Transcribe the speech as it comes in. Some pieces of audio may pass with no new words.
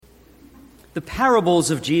The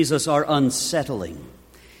parables of Jesus are unsettling.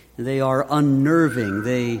 They are unnerving.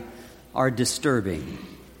 They are disturbing.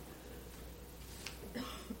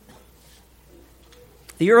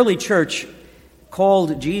 The early church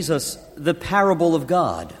called Jesus the parable of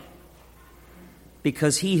God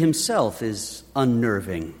because he himself is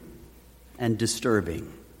unnerving and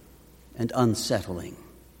disturbing and unsettling.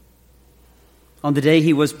 On the day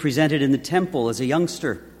he was presented in the temple as a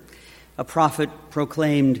youngster, a prophet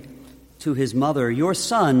proclaimed to his mother, "Your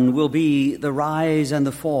son will be the rise and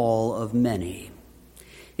the fall of many."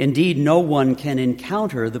 Indeed, no one can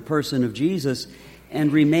encounter the person of Jesus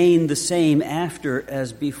and remain the same after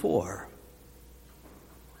as before.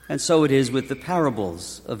 And so it is with the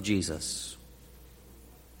parables of Jesus.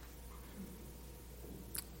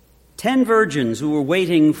 10 virgins who were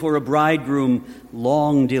waiting for a bridegroom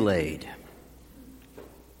long delayed.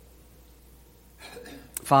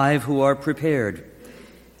 5 who are prepared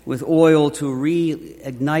with oil to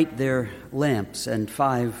reignite their lamps, and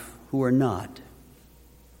 5 who are not.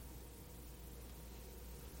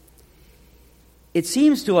 It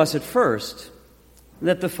seems to us at first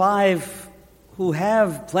that the 5 who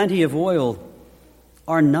have plenty of oil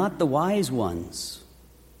are not the wise ones,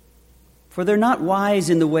 for they're not wise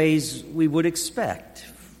in the ways we would expect,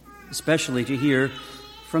 especially to hear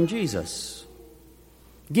from Jesus.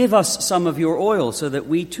 "Give us some of your oil so that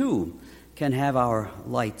we too can have our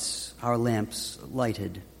lamps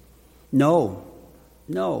lighted." No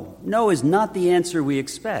is not the answer we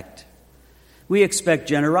expect. We expect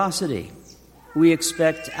generosity. We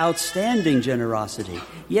expect outstanding generosity.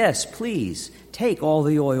 Yes, please, take all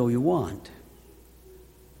the oil you want.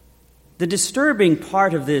 The disturbing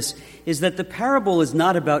part of this is that the parable is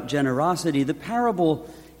not about generosity. The parable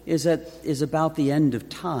is about the end of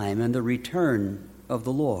time and the return of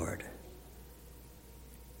the Lord.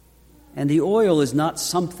 And the oil is not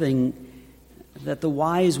something that the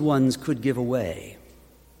wise ones could give away.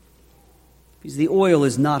 Because the oil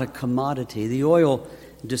is not a commodity. The oil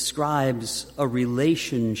describes a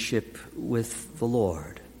relationship with the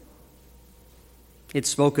Lord. It's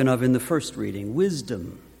spoken of in the first reading,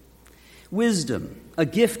 wisdom. Wisdom, a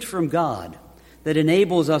gift from God that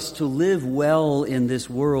enables us to live well in this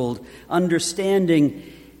world, understanding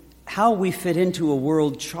how we fit into a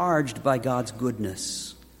world charged by God's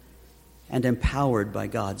goodness and empowered by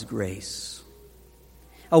God's grace.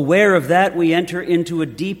 Aware of that, we enter into a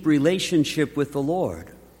deep relationship with the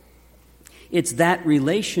Lord. It's that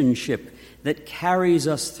relationship that carries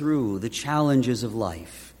us through the challenges of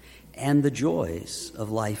life and the joys of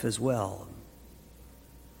life as well.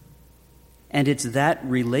 And it's that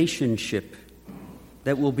relationship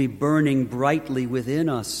that will be burning brightly within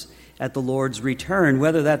us at the Lord's return,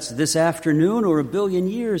 whether that's this afternoon or a billion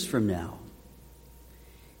years from now.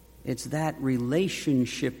 It's that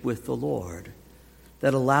relationship with the Lord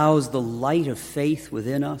that allows the light of faith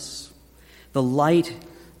within us, the light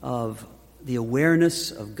of the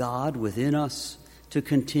awareness of God within us to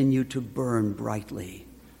continue to burn brightly.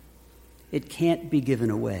 It can't be given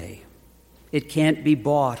away. It can't be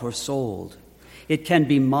bought or sold. It can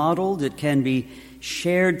be modeled, it can be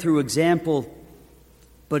shared through example,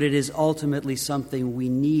 but it is ultimately something we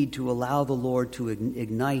need to allow the Lord to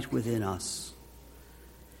ignite within us.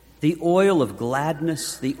 The oil of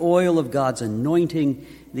gladness, the oil of God's anointing,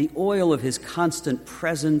 the oil of his constant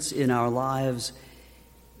presence in our lives,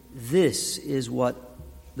 this is what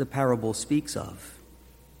the parable speaks of.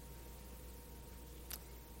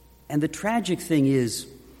 And the tragic thing is,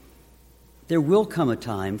 there will come a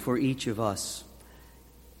time for each of us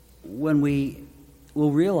when we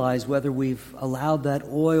will realize whether we've allowed that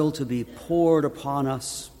oil to be poured upon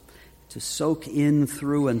us, to soak in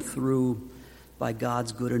through and through by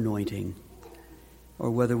God's good anointing, or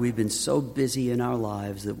whether we've been so busy in our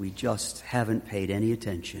lives that we just haven't paid any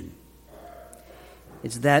attention.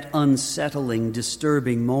 It's that unsettling,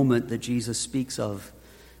 disturbing moment that Jesus speaks of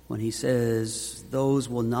when he says, "Those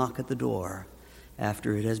will knock at the door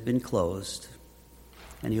after it has been closed,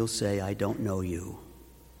 and he'll say, 'I don't know you.'"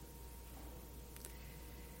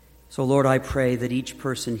 So, Lord, I pray that each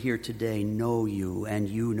person here today know you and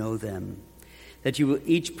you know them. That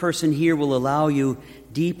each person here will allow you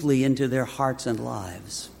deeply into their hearts and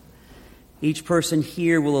lives. Each person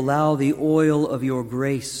here will allow the oil of your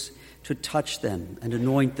grace to touch them and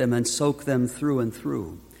anoint them and soak them through and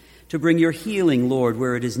through. To bring your healing, Lord,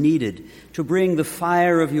 where it is needed. To bring the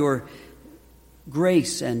fire of your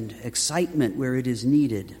grace and excitement where it is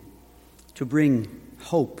needed. To bring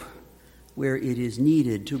hope where it is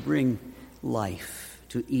needed. To bring life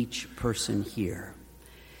to each person here.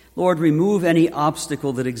 Lord, remove any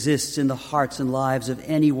obstacle that exists in the hearts and lives of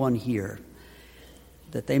anyone here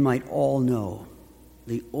that they might all know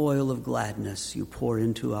the oil of gladness you pour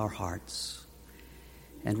into our hearts,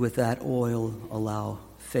 and with that oil allow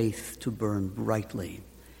faith to burn brightly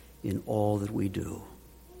in all that we do.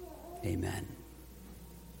 Amen.